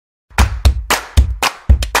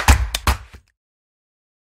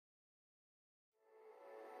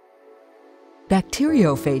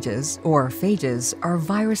Bacteriophages, or phages, are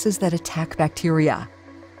viruses that attack bacteria.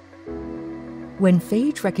 When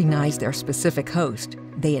phage recognize their specific host,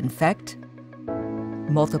 they infect,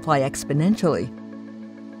 multiply exponentially,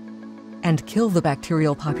 and kill the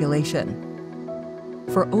bacterial population.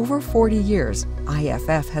 For over 40 years,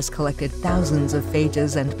 IFF has collected thousands of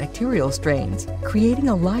phages and bacterial strains, creating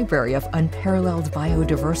a library of unparalleled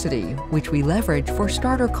biodiversity, which we leverage for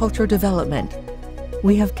starter culture development.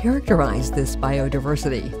 We have characterized this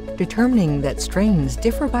biodiversity, determining that strains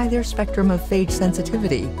differ by their spectrum of phage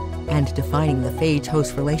sensitivity and defining the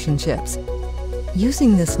phage-host relationships.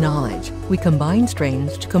 Using this knowledge, we combine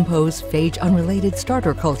strains to compose phage-unrelated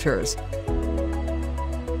starter cultures.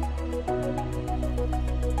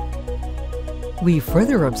 We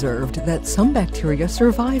further observed that some bacteria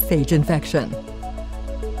survive phage infection.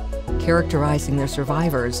 Characterizing their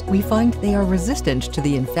survivors, we find they are resistant to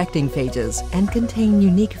the infecting phages and contain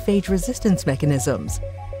unique phage resistance mechanisms.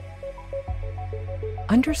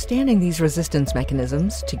 Understanding these resistance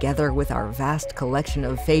mechanisms, together with our vast collection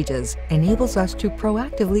of phages, enables us to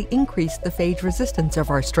proactively increase the phage resistance of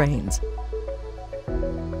our strains.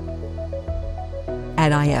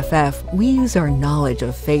 At IFF, we use our knowledge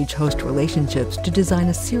of phage-host relationships to design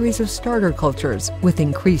a series of starter cultures with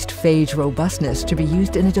increased phage robustness to be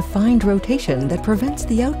used in a defined rotation that prevents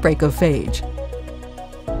the outbreak of phage.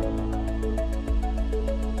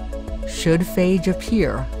 Should phage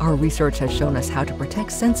appear, our research has shown us how to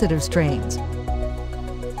protect sensitive strains.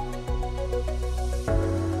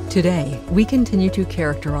 Today, we continue to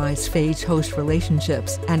characterize phage-host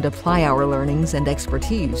relationships and apply our learnings and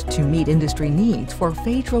expertise to meet industry needs for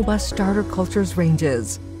phage-robust starter cultures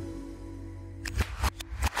ranges.